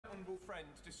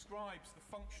friend describes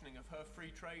the functioning of her free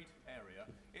trade area,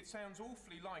 it sounds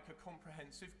awfully like a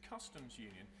comprehensive customs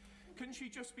union. Can she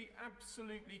just be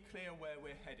absolutely clear where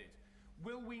we're headed?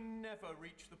 Will we never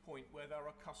reach the point where there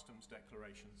are customs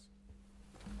declarations?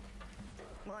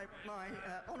 My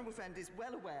honourable friend is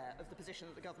well aware of the position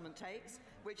that the government takes,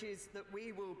 which is that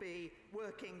we will be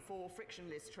working for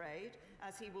frictionless trade.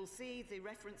 As he will see, the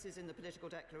references in the political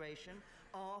declaration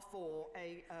are for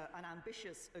an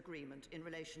ambitious agreement in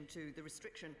relation to the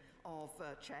restriction of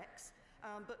checks.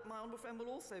 But my honourable friend will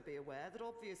also be aware that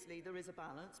obviously there is a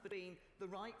balance between the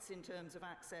rights in terms of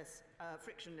access,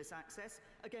 frictionless access,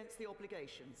 against the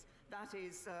obligations. That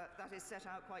is set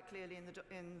out quite clearly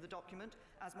in the document.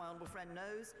 As my honourable friend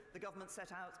knows, the government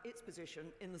set out its position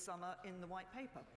in the summer in the White Paper.